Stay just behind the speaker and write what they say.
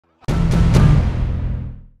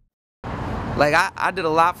Like, I did a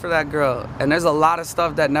lot for that girl, and there's a lot of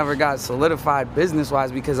stuff that never got solidified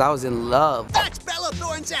business-wise because I was in love. That's Bella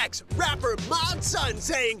Thorne's ex, rapper Mod's son,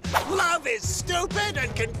 saying, "Love is stupid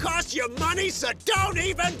and can cost you money, so don't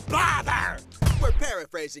even bother." We're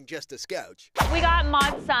paraphrasing just a scotch. We got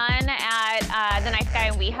Mod's son at the Nice Guy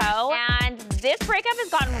in WeHo, and this breakup has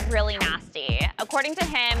gotten really nasty. According to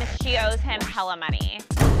him, she owes him hella money.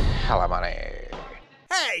 Hella money.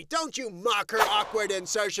 Hey, don't you mock her awkward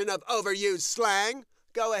insertion of overused slang.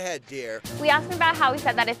 Go ahead, dear. We asked him about how he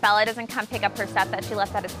said that if Bella doesn't come pick up her stuff that she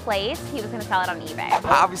left at his place, he was gonna sell it on eBay.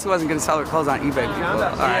 I obviously wasn't gonna sell her clothes on eBay, people.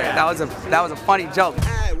 All right, that was a funny joke.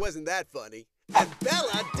 It wasn't that funny. And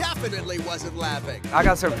Bella definitely wasn't laughing. I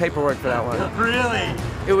got served paperwork for that one. Really?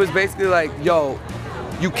 It was basically like, yo,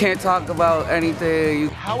 you can't talk about anything.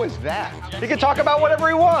 How is that? He can talk about whatever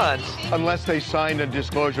he wants. Unless they signed a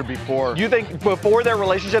disclosure before. You think before their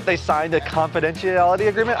relationship they signed a confidentiality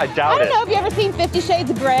agreement? I doubt it. I don't know, have you ever seen 50 Shades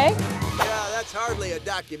of Grey? Yeah, that's hardly a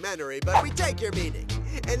documentary, but we take your meaning.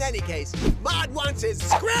 In any case, Mod wants his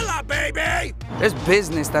Skrilla, baby! There's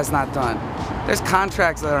business that's not done. There's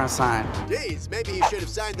contracts that aren't signed. Geez, maybe you should have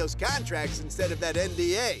signed those contracts instead of that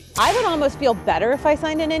NDA. I would almost feel better if I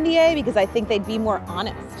signed an NDA because I think they'd be more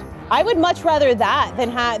honest. I would much rather that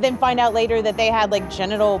than find out later that they had like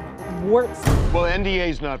genital warts. Well,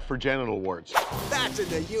 NDA's not for genital warts. That's in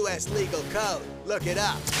the U.S. legal code. Look it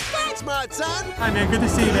up. Thanks, Mod son. Hi, man. Good to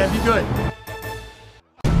see you, man. Be good.